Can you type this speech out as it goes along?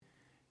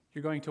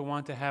You're going to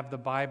want to have the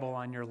Bible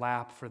on your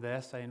lap for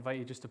this. I invite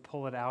you just to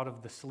pull it out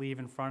of the sleeve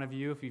in front of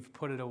you. If you've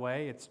put it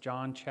away, it's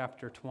John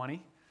chapter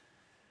 20.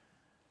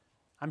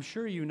 I'm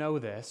sure you know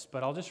this,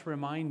 but I'll just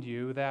remind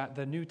you that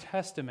the New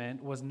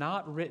Testament was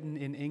not written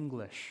in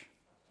English.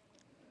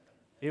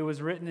 It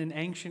was written in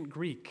ancient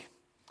Greek.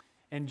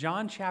 And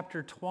John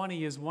chapter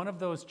 20 is one of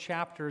those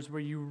chapters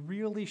where you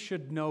really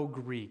should know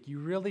Greek. You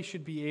really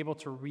should be able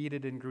to read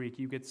it in Greek.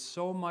 You get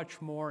so much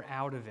more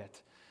out of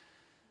it.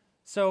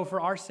 So for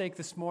our sake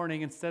this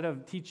morning, instead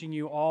of teaching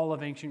you all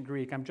of ancient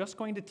Greek, I'm just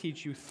going to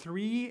teach you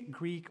 3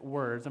 Greek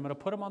words. I'm going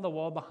to put them on the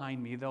wall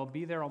behind me. They'll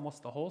be there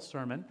almost the whole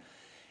sermon.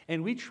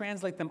 And we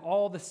translate them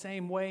all the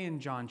same way in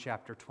John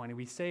chapter 20.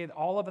 We say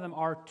all of them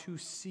are to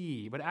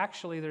see, but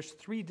actually there's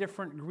 3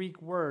 different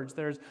Greek words.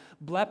 There's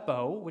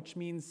blepo, which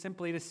means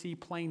simply to see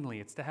plainly.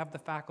 It's to have the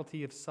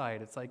faculty of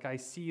sight. It's like I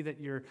see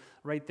that you're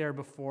right there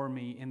before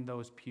me in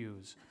those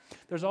pews.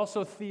 There's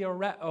also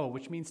theoreo,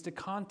 which means to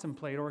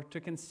contemplate or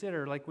to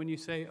consider, like when you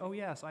say, oh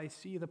yes, I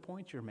see the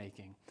point you're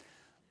making.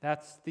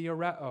 That's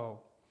theoreo.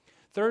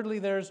 Thirdly,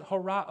 there's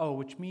horao,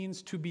 which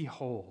means to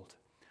behold,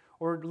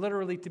 or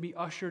literally to be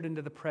ushered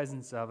into the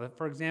presence of it.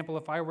 For example,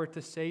 if I were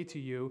to say to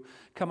you,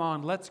 come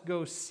on, let's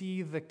go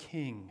see the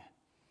king,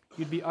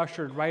 you'd be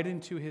ushered right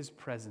into his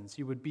presence.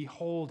 You would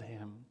behold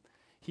him.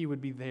 He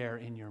would be there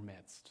in your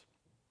midst.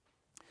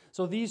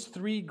 So these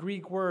 3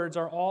 Greek words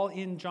are all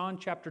in John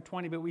chapter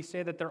 20, but we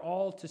say that they're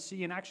all to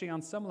see, and actually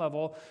on some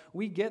level,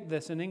 we get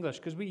this in English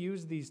because we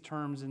use these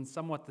terms in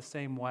somewhat the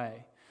same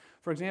way.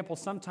 For example,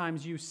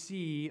 sometimes you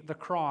see the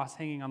cross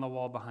hanging on the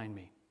wall behind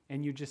me,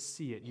 and you just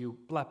see it. You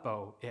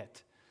blepo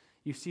it.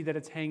 You see that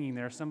it's hanging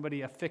there.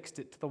 Somebody affixed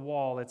it to the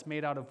wall. It's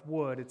made out of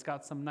wood. It's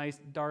got some nice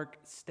dark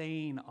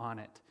stain on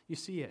it. You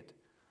see it.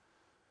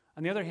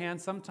 On the other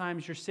hand,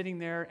 sometimes you're sitting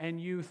there and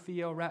you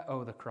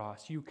theoreo the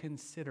cross. You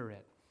consider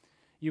it.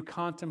 You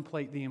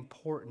contemplate the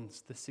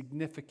importance, the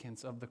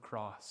significance of the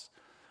cross.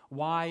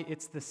 Why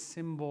it's the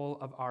symbol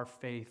of our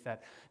faith,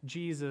 that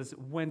Jesus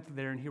went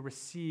there and he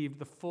received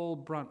the full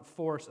brunt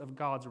force of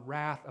God's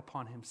wrath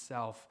upon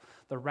himself,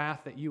 the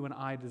wrath that you and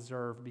I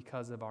deserve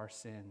because of our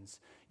sins.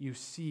 You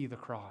see the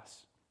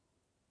cross.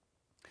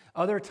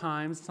 Other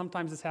times,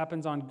 sometimes this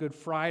happens on Good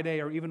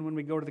Friday or even when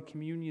we go to the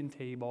communion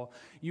table,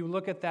 you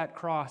look at that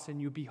cross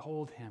and you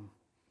behold him.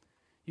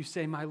 You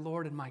say, my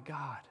Lord and my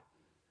God.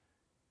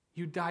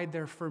 You died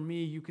there for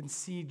me. You can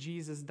see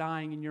Jesus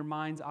dying in your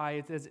mind's eye.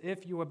 It's as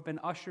if you have been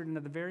ushered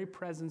into the very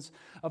presence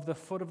of the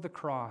foot of the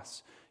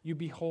cross. You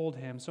behold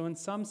him. So in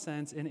some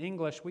sense, in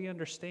English, we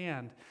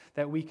understand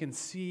that we can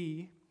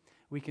see,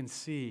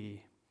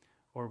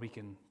 or we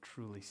can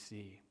truly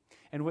see.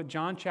 And what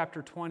John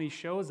chapter 20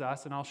 shows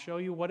us, and I'll show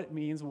you what it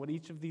means,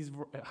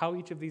 how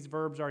each of these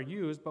verbs are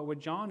used, but what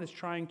John is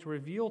trying to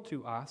reveal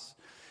to us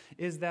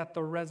is that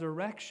the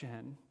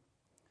resurrection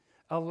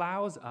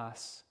allows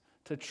us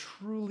to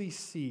truly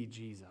see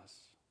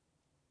Jesus,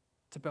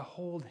 to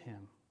behold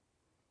him,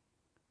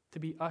 to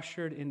be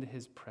ushered into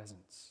his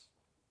presence.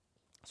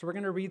 So we're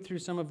going to read through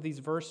some of these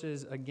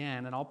verses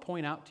again, and I'll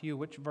point out to you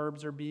which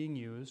verbs are being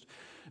used.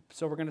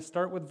 So we're going to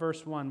start with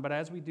verse 1, but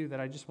as we do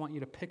that, I just want you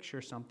to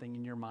picture something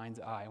in your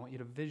mind's eye. I want you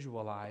to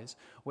visualize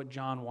what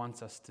John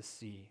wants us to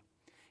see.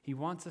 He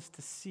wants us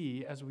to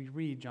see, as we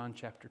read John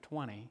chapter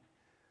 20,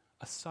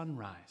 a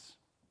sunrise.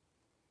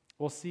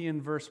 We'll see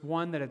in verse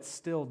 1 that it's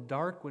still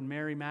dark when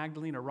Mary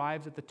Magdalene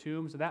arrives at the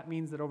tomb. So that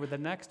means that over the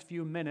next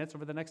few minutes,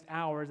 over the next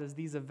hours, as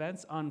these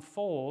events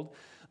unfold,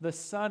 the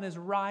sun is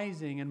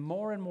rising and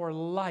more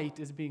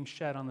light is being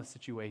shed on the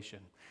situation.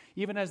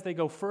 Even as they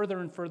go further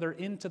and further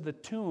into the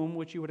tomb,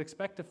 which you would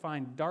expect to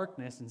find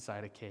darkness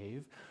inside a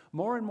cave,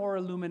 more and more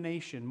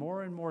illumination,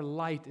 more and more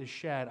light is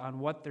shed on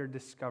what they're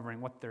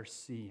discovering, what they're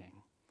seeing.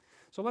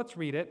 So let's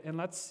read it and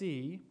let's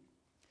see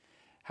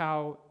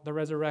how the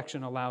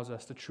resurrection allows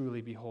us to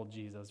truly behold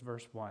Jesus.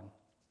 Verse 1.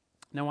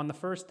 Now on the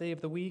first day of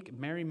the week,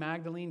 Mary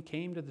Magdalene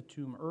came to the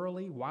tomb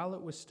early while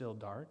it was still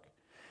dark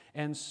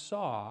and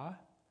saw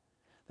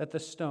that the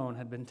stone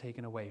had been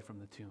taken away from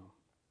the tomb.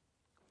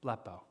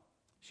 Blepo.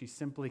 She's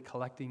simply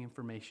collecting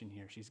information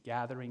here. She's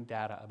gathering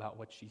data about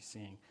what she's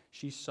seeing.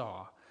 She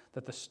saw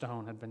that the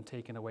stone had been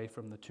taken away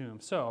from the tomb.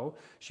 So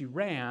she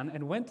ran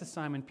and went to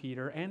Simon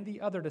Peter and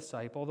the other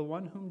disciple, the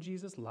one whom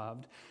Jesus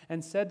loved,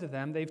 and said to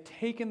them, they've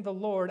taken the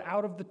Lord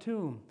out of the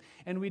tomb,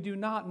 and we do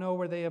not know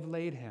where they have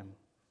laid him.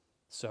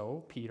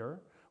 So Peter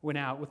went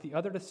out with the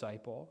other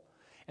disciple,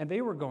 and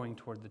they were going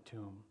toward the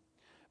tomb.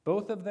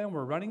 Both of them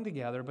were running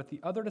together, but the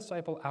other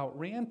disciple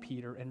outran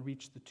Peter and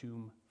reached the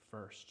tomb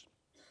first.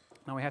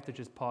 Now we have to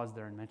just pause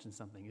there and mention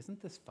something.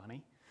 Isn't this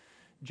funny?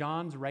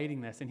 John's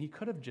writing this, and he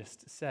could have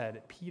just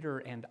said, Peter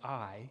and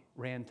I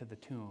ran to the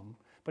tomb,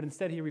 but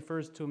instead he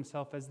refers to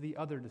himself as the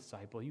other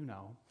disciple,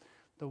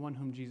 the one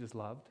whom Jesus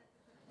loved,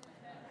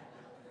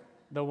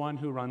 the one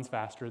who runs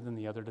faster than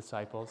the other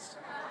disciples.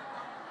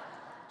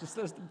 Just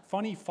this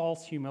funny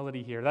false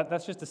humility here.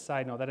 That's just a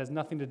side note. That has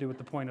nothing to do with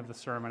the point of the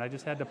sermon. I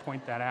just had to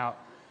point that out.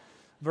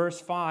 Verse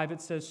 5,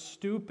 it says,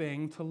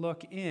 stooping to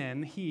look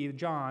in, he,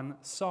 John,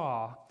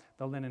 saw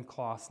the linen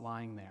cloths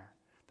lying there,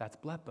 That's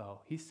blepo.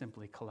 He's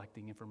simply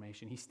collecting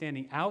information. He's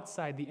standing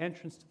outside the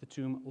entrance to the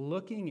tomb,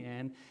 looking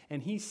in,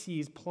 and he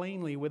sees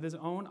plainly with his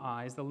own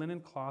eyes the linen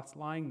cloths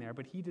lying there,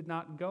 but he did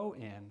not go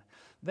in.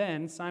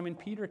 Then Simon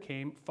Peter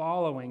came,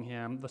 following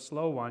him, the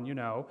slow one,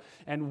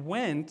 and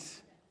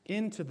went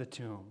into the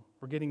tomb.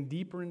 We're getting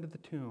deeper into the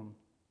tomb.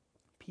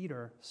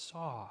 Peter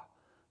saw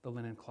the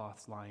linen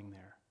cloths lying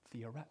there.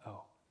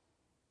 Theoreo.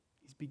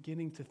 He's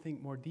beginning to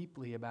think more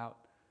deeply about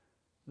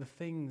the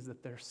things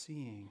that they're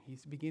seeing.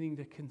 He's beginning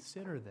to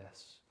consider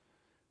this.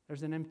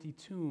 There's an empty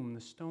tomb. The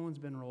stone's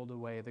been rolled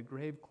away. The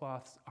grave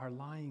cloths are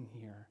lying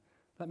here.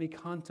 Let me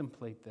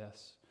contemplate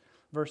this.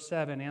 Verse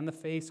 7, and the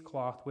face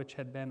cloth which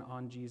had been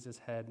on Jesus'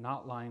 head,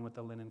 not lying with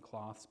the linen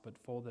cloths, but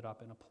folded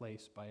up in a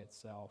place by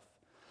itself.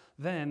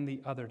 Then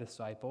the other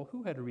disciple,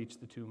 who had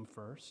reached the tomb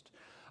first,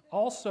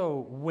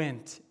 also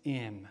went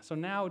in. So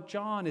now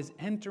John is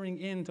entering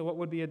into what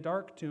would be a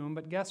dark tomb,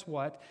 but guess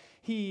what?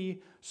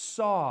 He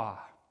saw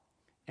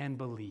and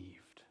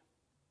believed.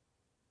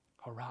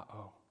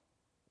 Horao.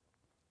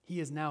 He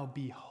is now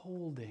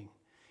beholding.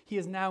 He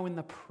is now in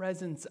the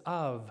presence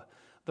of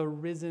the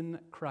risen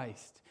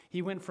Christ.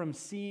 He went from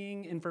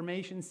seeing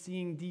information,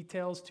 seeing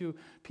details, to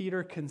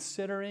Peter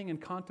considering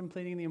and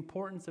contemplating the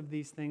importance of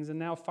these things. And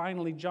now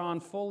finally, John,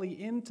 fully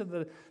into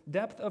the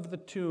depth of the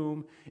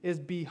tomb, is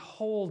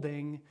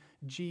beholding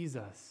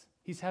Jesus.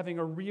 He's having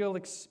a real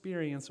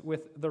experience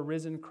with the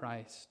risen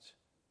Christ.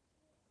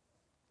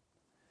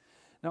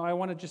 Now, I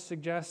want to just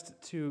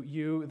suggest to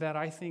you that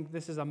I think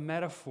this is a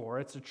metaphor.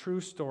 It's a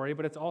true story,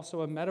 but it's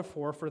also a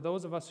metaphor for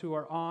those of us who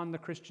are on the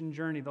Christian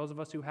journey, those of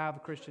us who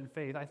have Christian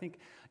faith. I think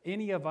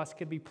any of us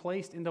could be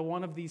placed into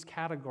one of these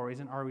categories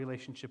in our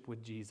relationship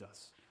with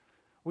Jesus.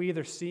 We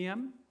either see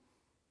him,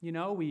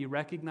 we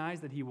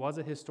recognize that he was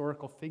a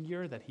historical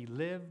figure, that he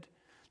lived,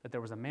 that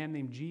there was a man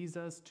named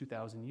Jesus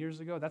 2,000 years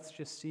ago. That's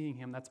just seeing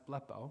him, that's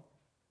blepo.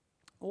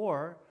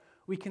 Or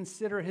we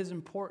consider his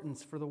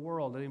importance for the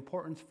world, the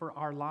importance for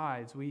our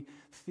lives. We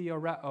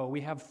theoreo,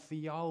 we have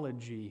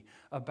theology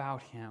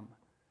about him.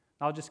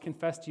 I'll just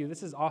confess to you,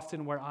 this is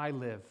often where I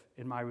live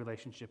in my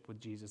relationship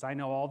with Jesus. I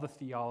know all the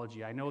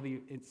theology. I know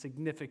the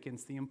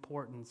significance, the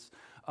importance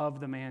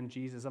of the man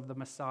Jesus, of the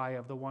Messiah,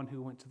 of the one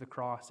who went to the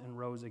cross and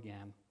rose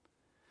again.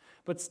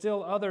 But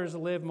still others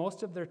live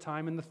most of their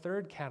time in the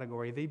third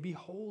category. They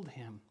behold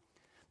him.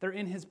 They're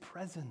in his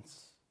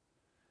presence.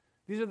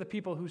 These are the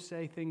people who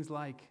say things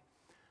like,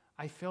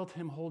 I felt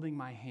him holding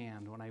my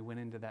hand when I went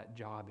into that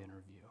job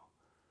interview.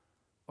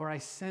 Or I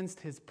sensed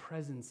his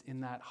presence in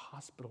that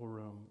hospital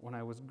room when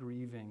I was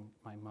grieving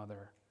my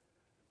mother.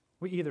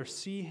 We either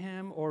see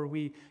him or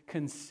we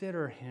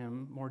consider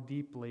him more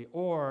deeply,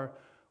 or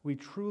we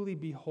truly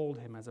behold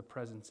him as a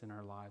presence in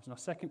our lives. Now,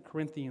 2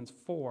 Corinthians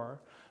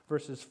 4,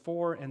 verses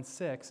 4 and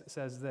 6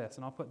 says this,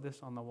 and I'll put this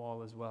on the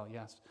wall as well,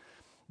 yes.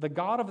 The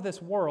God of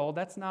this world,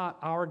 that's not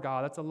our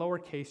God, that's a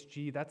lowercase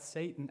g, that's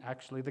Satan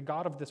actually. The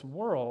God of this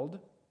world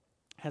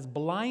has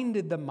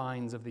blinded the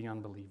minds of the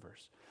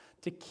unbelievers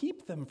to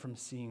keep them from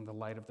seeing the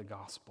light of the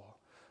gospel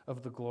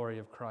of the glory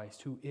of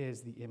Christ, who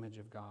is the image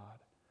of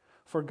God.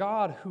 For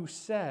God, who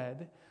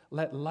said,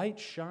 let light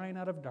shine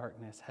out of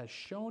darkness, has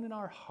shone in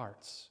our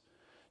hearts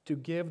to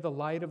give the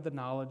light of the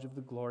knowledge of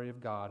the glory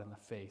of God in the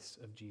face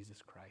of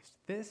Jesus Christ.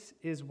 This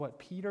is what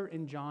Peter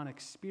and John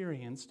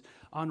experienced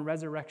on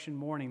resurrection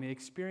morning. They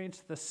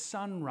experienced the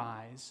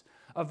sunrise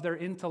of their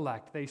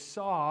intellect. They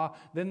saw,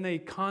 then they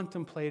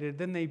contemplated,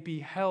 then they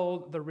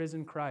beheld the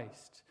risen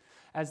Christ.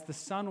 As the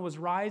sun was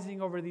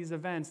rising over these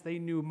events, they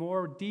knew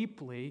more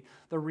deeply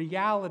the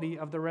reality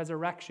of the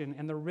resurrection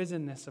and the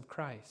risenness of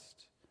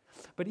Christ.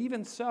 But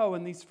even so,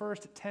 in these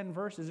first 10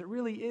 verses, it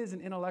really is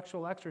an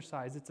intellectual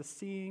exercise. It's a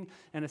seeing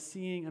and a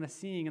seeing and a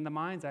seeing in the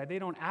mind's eye. They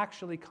don't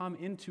actually come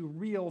into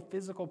real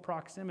physical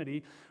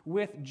proximity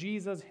with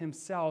Jesus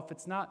himself.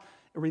 It's not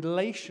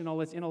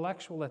relational, it's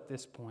intellectual at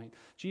this point.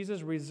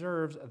 Jesus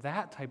reserves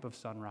that type of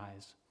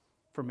sunrise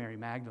for Mary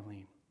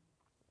Magdalene,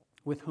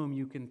 with whom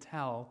you can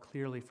tell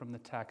clearly from the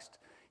text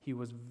he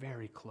was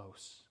very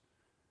close.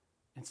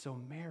 And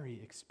so Mary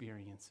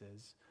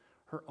experiences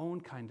her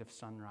own kind of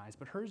sunrise,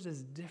 but hers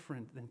is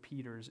different than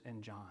Peter's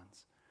and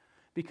John's,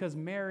 because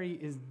Mary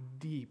is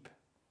deep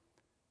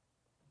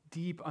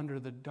under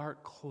the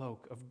dark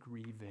cloak of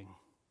grieving.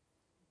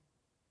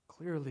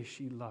 Clearly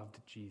she loved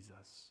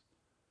Jesus.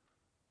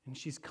 And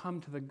she's come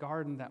to the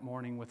garden that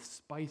morning with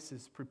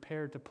spices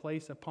prepared to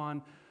place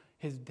upon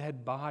his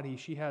dead body.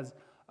 She has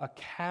a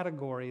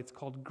category, it's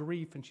called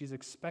grief, and she's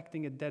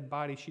expecting a dead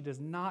body. She does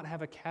not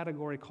have a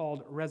category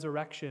called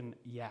resurrection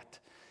yet.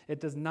 It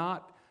does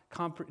not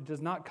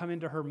come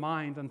into her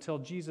mind until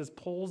Jesus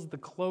pulls the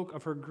cloak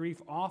of her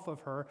grief off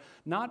of her,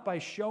 not by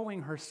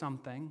showing her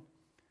something,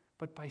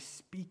 but by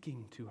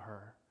speaking to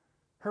her.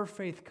 Her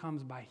faith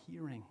comes by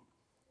hearing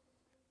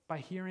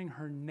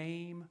her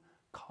name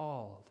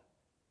called.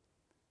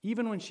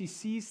 Even when she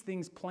sees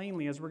things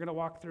plainly, as we're going to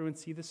walk through and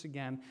see this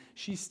again,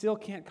 she still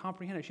can't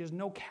comprehend it. She has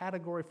no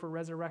category for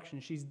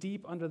resurrection. She's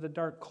deep under the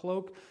dark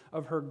cloak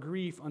of her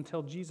grief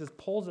until Jesus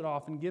pulls it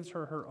off and gives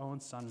her her own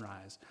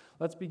sunrise.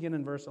 Let's begin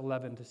in verse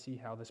 11 to see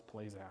how this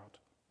plays out.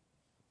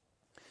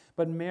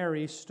 But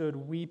Mary stood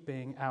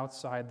weeping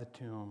outside the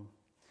tomb.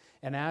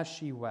 And as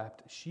she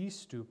wept, she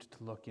stooped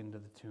to look into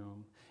the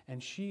tomb,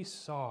 and she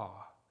saw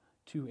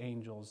two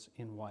angels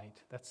in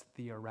white. That's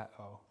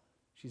theoreo.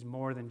 She's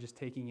more than just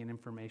taking in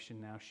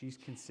information now. She's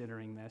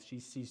considering this. She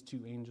sees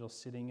two angels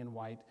sitting in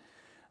white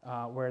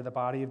where the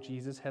body of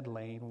Jesus had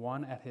lain,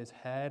 one at his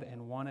head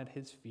and one at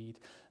his feet.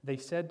 They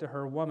said to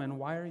her, "Woman,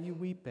 why are you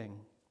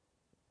weeping?"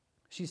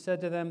 She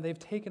said to them, "They've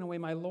taken away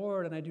my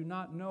Lord, and I do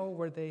not know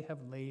where they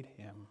have laid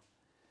him."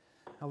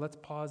 Now let's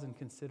pause and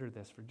consider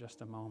this for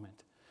just a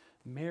moment.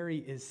 Mary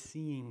is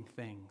seeing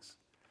things.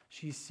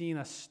 She's seen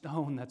a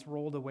stone that's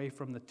rolled away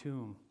from the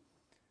tomb.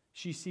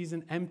 She sees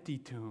an empty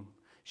tomb.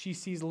 She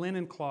sees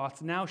linen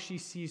cloths. Now she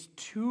sees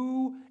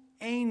two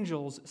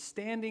angels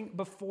standing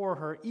before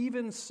her.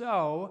 Even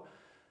so,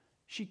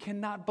 she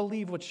cannot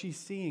believe what she's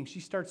seeing. She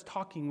starts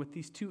talking with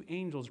these two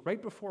angels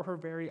right before her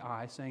very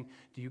eyes, saying,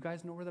 "Do you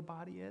guys know where the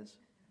body is?"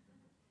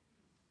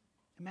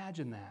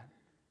 Imagine that.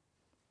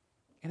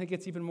 And it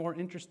gets even more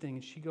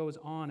interesting. She goes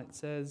on. It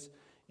says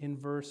in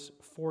verse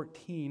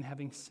 14,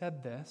 having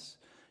said this,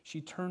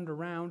 she turned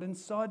around and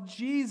saw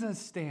Jesus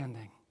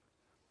standing,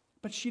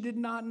 but she did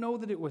not know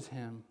that it was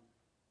him.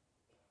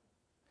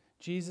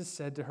 Jesus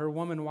said to her,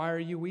 "Woman, why are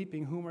you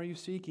weeping? Whom are you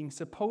seeking?"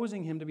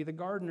 Supposing him to be the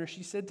gardener,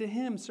 she said to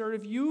him, "Sir,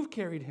 if you've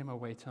carried him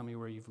away, tell me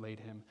where you've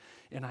laid him,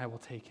 and I will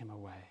take him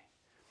away."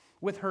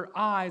 With her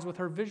eyes, with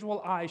her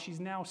visual eyes, she's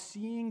now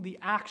seeing the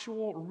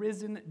actual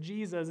risen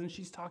Jesus, and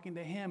she's talking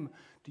to him.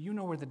 Do you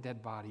know where the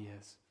dead body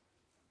is?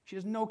 She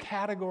has no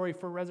category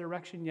for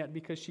resurrection yet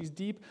because she's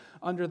deep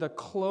under the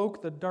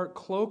cloak, the dark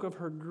cloak of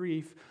her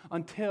grief,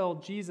 until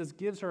Jesus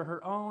gives her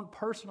her own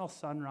personal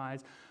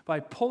sunrise by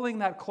pulling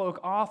that cloak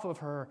off of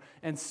her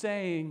and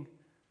saying,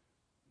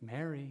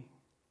 "Mary."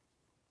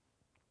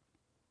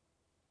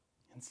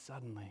 And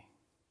suddenly,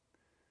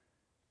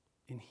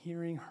 in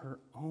hearing her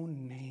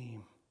own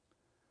name,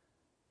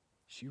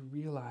 she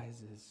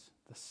realizes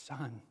the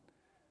Son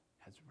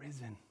has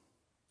risen.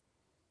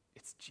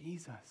 It's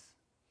Jesus.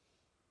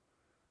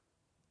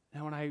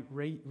 Now, when I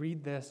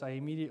read this, I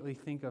immediately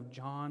think of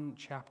John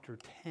chapter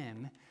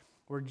 10,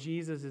 where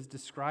Jesus is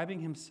describing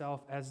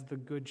himself as the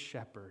Good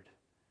Shepherd.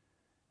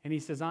 And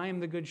he says, "I am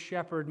the Good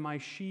Shepherd, my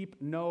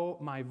sheep know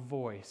my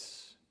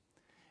voice,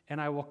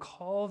 and I will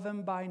call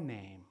them by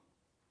name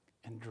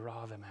and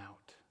draw them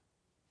out."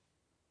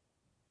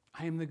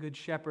 I am the Good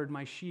Shepherd,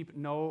 my sheep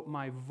know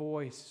my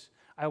voice.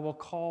 I will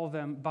call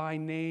them by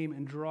name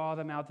and draw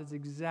them out. That's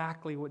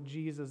exactly what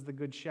Jesus, the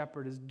Good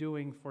Shepherd, is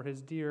doing for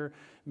his dear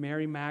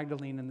Mary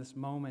Magdalene in this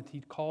moment.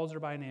 He calls her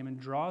by name and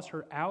draws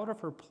her out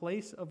of her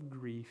place of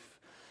grief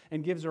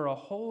and gives her a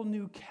whole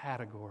new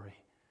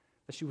category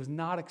that she was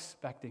not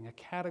expecting, a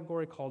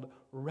category called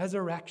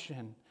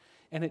resurrection.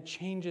 And it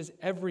changes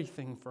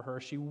everything for her.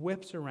 She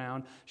whips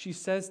around. She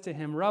says to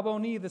him,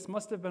 "Rabboni," this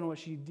must have been what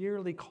she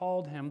dearly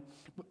called him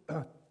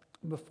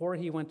before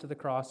he went to the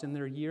cross in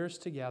their years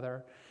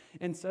together.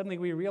 And suddenly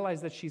we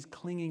realize that she's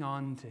clinging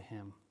on to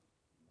him.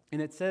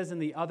 And it says in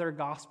the other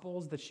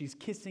Gospels that she's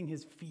kissing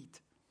his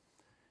feet.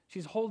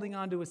 She's holding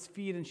on to his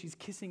feet and she's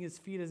kissing his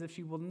feet as if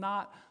she will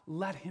not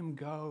let him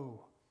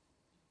go.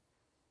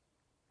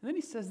 And then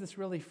he says this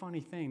really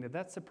funny thing. Did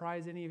that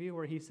surprise any of you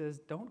where he says,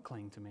 "Don't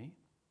cling to me"?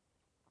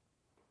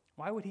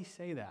 Why would he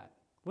say that?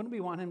 Wouldn't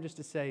we want him just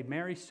to say,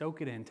 "Mary,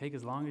 soak it in. Take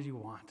as long as you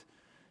want.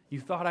 You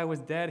thought I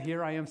was dead.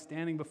 Here I am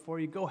standing before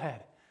you. Go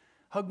ahead.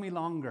 Hug me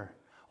longer."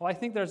 Well, I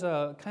think there's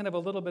a kind of a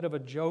little bit of a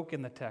joke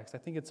in the text. I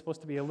think it's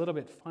supposed to be a little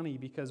bit funny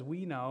because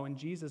we know, and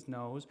Jesus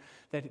knows,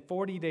 that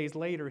 40 days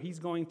later, he's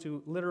going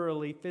to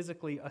literally,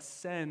 physically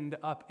ascend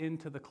up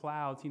into the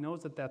clouds. He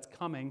knows that that's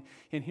coming.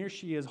 And here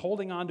she is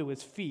holding onto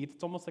his feet.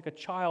 It's almost like a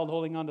child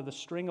holding onto the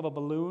string of a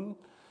balloon,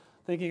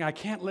 thinking, "I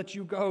can't let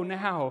you go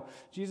now."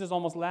 Jesus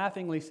almost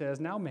laughingly says,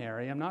 "Now,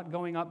 Mary, I'm not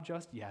going up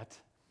just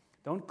yet.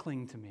 Don't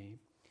cling to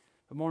me."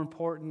 But more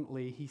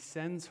importantly, he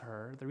sends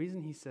her. The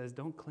reason he says,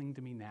 "Don't cling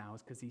to me now,"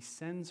 is because he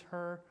sends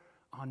her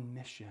on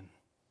mission.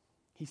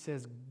 He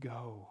says,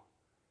 "Go.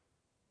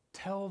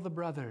 Tell the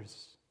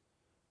brothers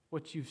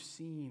what you've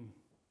seen.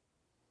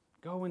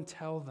 Go and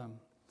tell them."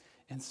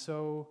 And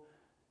so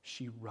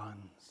she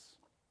runs.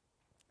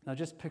 Now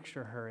just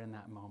picture her in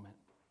that moment,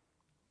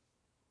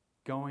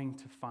 going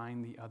to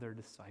find the other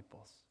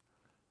disciples.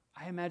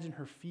 I imagine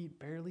her feet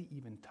barely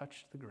even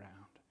touched the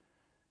ground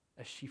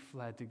as she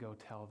fled to go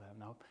tell them.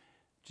 Now,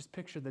 just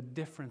picture the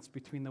difference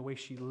between the way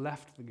she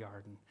left the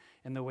garden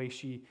and the way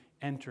she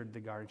entered the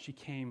garden. She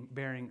came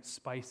bearing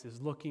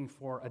spices, looking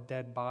for a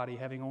dead body,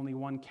 having only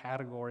one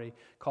category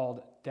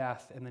called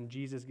death. And then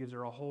Jesus gives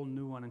her a whole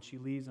new one, and she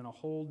leaves in a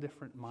whole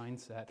different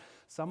mindset.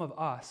 Some of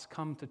us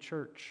come to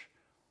church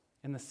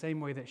in the same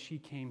way that she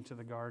came to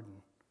the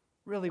garden,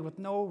 really with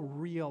no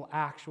real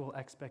actual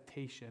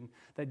expectation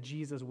that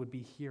Jesus would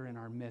be here in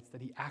our midst,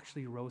 that he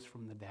actually rose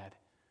from the dead.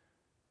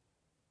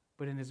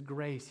 But in his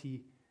grace,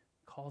 he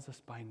calls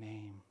us by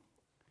name.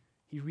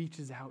 He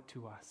reaches out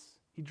to us.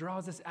 He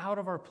draws us out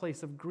of our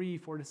place of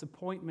grief or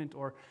disappointment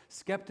or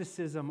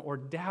skepticism or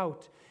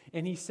doubt,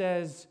 and he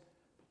says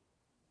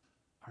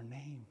our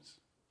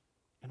names.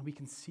 and we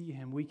can see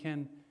him. We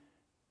can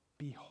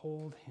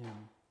behold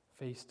him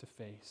face to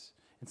face.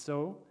 And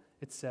so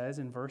it says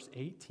in verse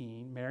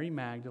 18, Mary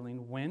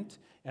Magdalene went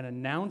and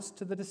announced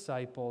to the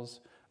disciples,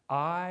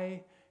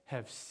 I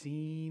have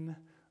seen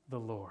the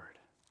Lord.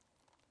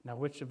 Now,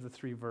 which of the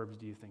three verbs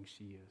do you think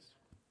she used?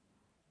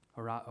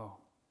 Horao.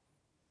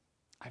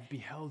 I've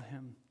beheld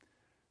him.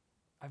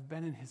 I've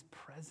been in his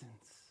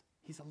presence.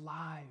 He's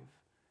alive.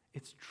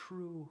 It's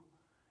true.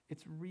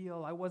 It's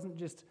real. I wasn't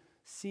just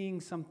seeing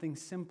something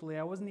simply.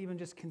 I wasn't even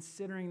just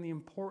considering the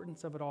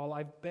importance of it all.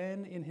 I've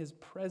been in his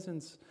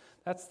presence.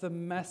 That's the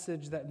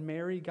message that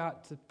Mary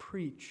got to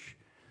preach,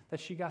 that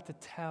she got to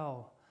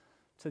tell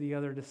to the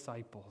other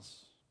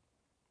disciples.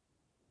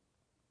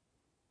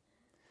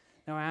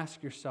 Now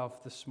ask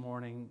yourself this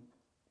morning,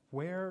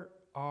 where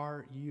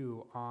are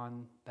you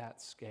on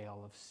that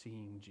scale of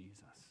seeing Jesus?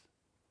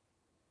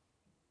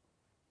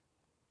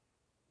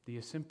 Do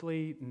you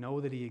simply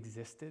know that he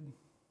existed?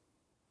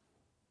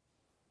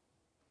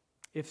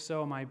 If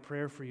so, my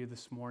prayer for you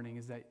this morning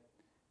is that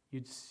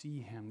you'd see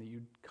him, that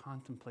you'd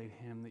contemplate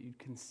him, that you'd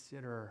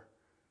consider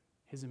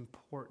his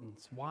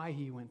importance, why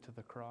he went to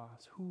the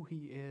cross, who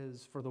he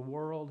is for the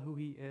world, who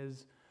he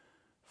is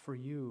for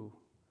you.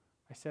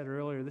 I said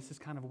earlier, this is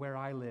kind of where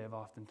I live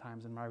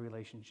oftentimes in my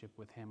relationship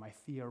with him. I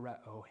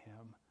theoreo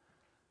him.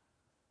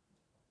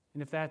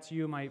 And if that's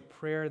you, my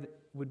prayer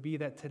would be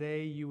that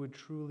today you would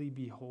truly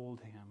behold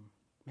him.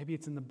 Maybe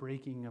it's in the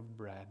breaking of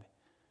bread.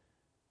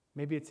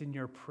 Maybe it's in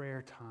your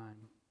prayer time.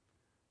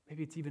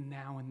 Maybe it's even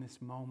now in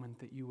this moment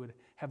that you would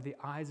have the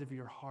eyes of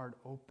your heart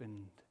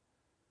opened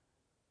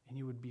and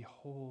you would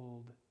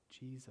behold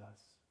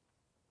Jesus.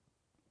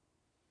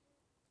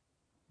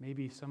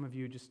 Maybe some of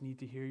you just need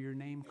to hear your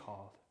name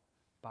called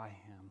by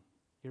him.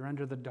 You're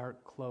under the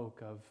dark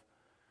cloak of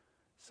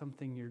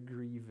something you're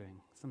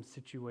grieving, some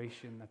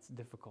situation that's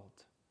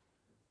difficult.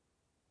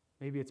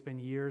 Maybe it's been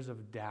years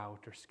of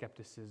doubt or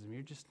skepticism.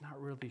 You're just not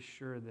really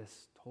sure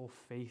this whole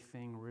faith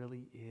thing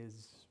really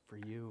is for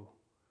you.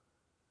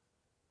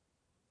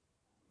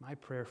 My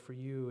prayer for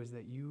you is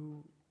that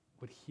you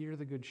would hear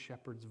the Good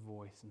Shepherd's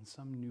voice in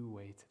some new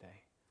way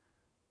today.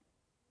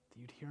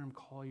 That you'd hear him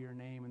call your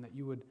name and that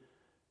you would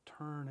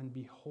turn and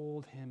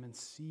behold him and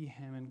see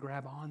him and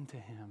grab onto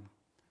him.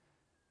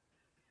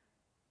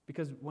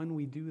 Because when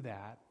we do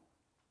that,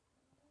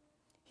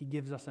 he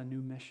gives us a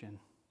new mission.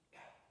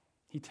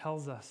 He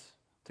tells us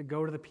to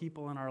go to the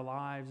people in our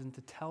lives and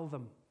to tell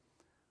them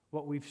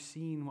what we've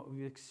seen, what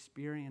we've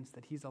experienced,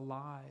 that he's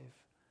alive.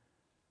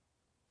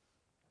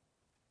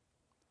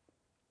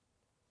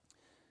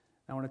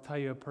 I want to tell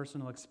you a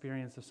personal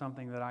experience of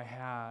something that I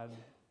had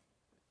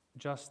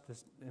just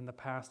in the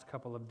past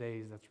couple of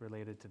days that's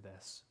related to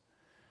this.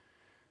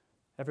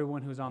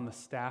 Everyone who's on the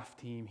staff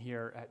team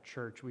here at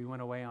church, we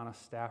went away on a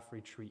staff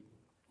retreat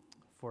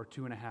for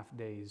 2.5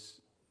 days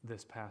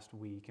this past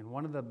week. And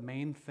one of the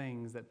main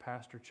things that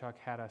Pastor Chuck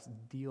had us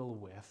deal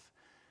with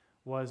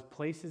was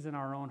places in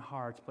our own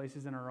hearts,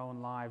 places in our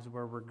own lives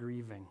where we're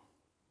grieving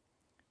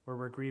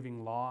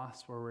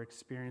loss, where we're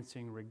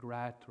experiencing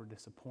regret or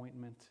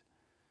disappointment.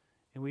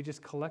 And we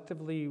just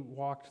collectively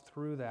walked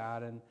through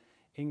that. And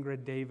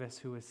Ingrid Davis,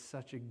 who is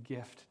such a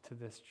gift to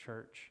this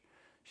church,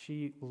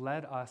 she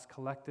led us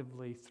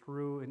collectively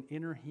through an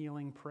inner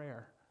healing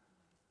prayer.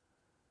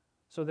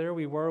 So there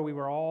we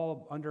were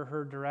all under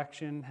her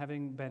direction,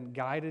 having been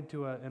guided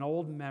to an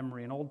old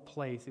memory, an old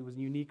place. It was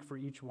unique for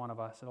each one of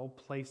us, an old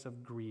place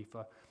of grief,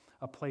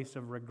 a place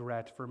of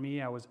regret. For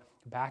me, I was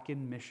back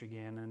in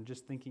Michigan and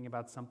just thinking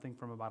about something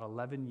from about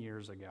 11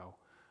 years ago,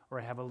 where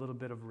I have a little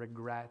bit of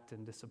regret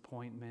and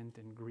disappointment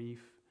and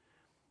grief.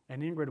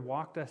 And Ingrid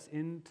walked us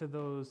into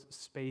those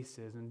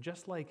spaces, and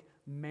just like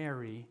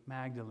Mary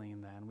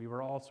Magdalene then, we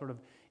were all sort of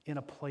in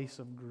a place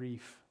of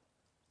grief.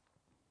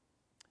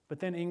 But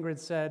then Ingrid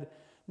said,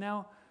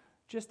 now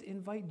just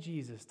invite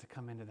Jesus to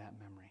come into that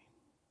memory.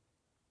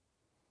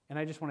 And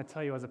I just want to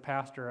tell you, as a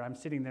pastor, I'm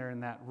sitting there in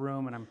that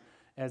room, and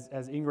as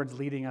Ingrid's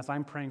leading us,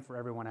 I'm praying for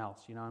everyone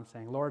else. You know, I'm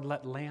saying, Lord,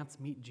 let Lance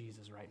meet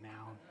Jesus right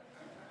now.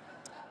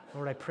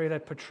 Lord, I pray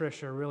that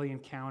Patricia really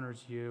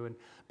encounters you.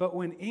 But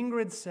when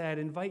Ingrid said,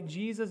 invite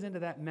Jesus into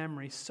that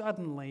memory,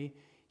 suddenly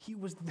he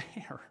was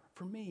there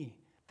for me.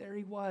 There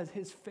he was,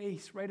 his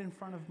face right in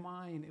front of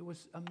mine. It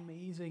was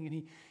amazing.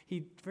 And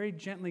he very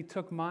gently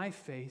took my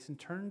face and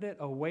turned it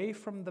away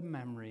from the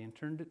memory and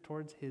turned it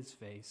towards his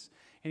face.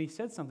 And he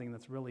said something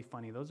that's really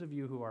funny. Those of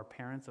you who are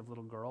parents of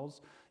little girls,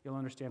 you'll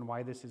understand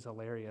why this is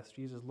hilarious.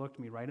 Jesus looked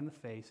me right in the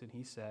face and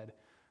he said,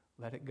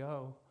 let it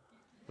go.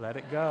 Let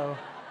it go.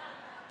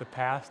 The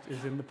past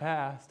is in the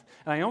past.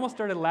 And I almost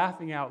started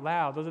laughing out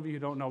loud. Those of you who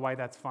don't know why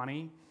that's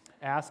funny,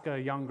 ask a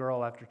young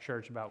girl after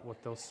church about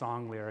what those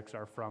song lyrics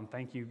are from.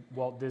 Thank you,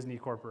 Walt Disney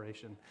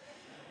Corporation.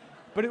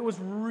 But it was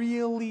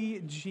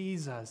really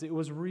Jesus. It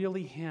was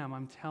really him,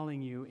 I'm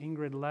telling you.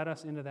 Ingrid led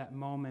us into that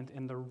moment,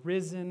 and the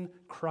risen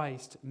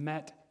Christ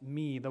met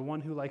me, the one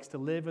who likes to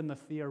live in the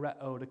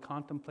theoreo, to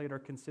contemplate or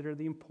consider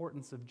the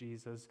importance of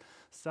Jesus.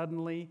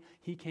 Suddenly,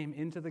 he came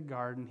into the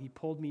garden. He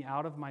pulled me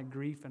out of my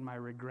grief and my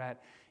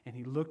regret, and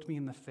he looked me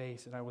in the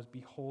face, and I was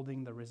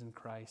beholding the risen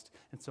Christ.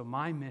 And so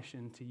my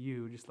mission to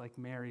you, just like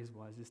Mary's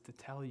was, is to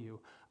tell you,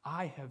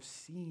 I have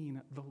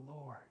seen the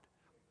Lord.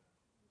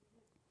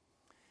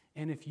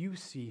 And if you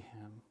see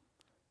him,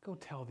 go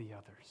tell the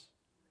others.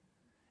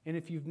 And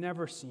if you've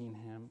never seen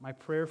him, my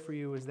prayer for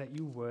you is that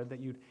you would, that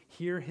you'd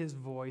hear his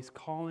voice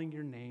calling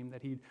your name,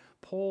 that he'd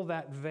pull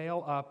that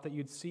veil up, that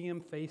you'd see him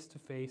face to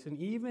face. And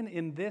even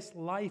in this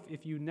life,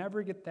 if you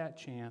never get that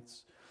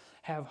chance,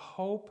 have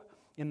hope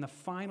in the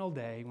final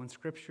day when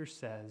Scripture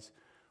says,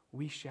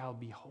 we shall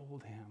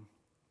behold him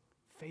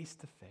face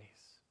to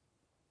face.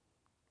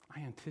 I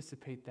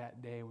anticipate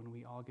that day when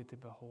we all get to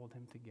behold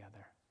him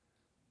together.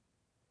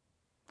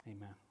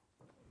 Amen.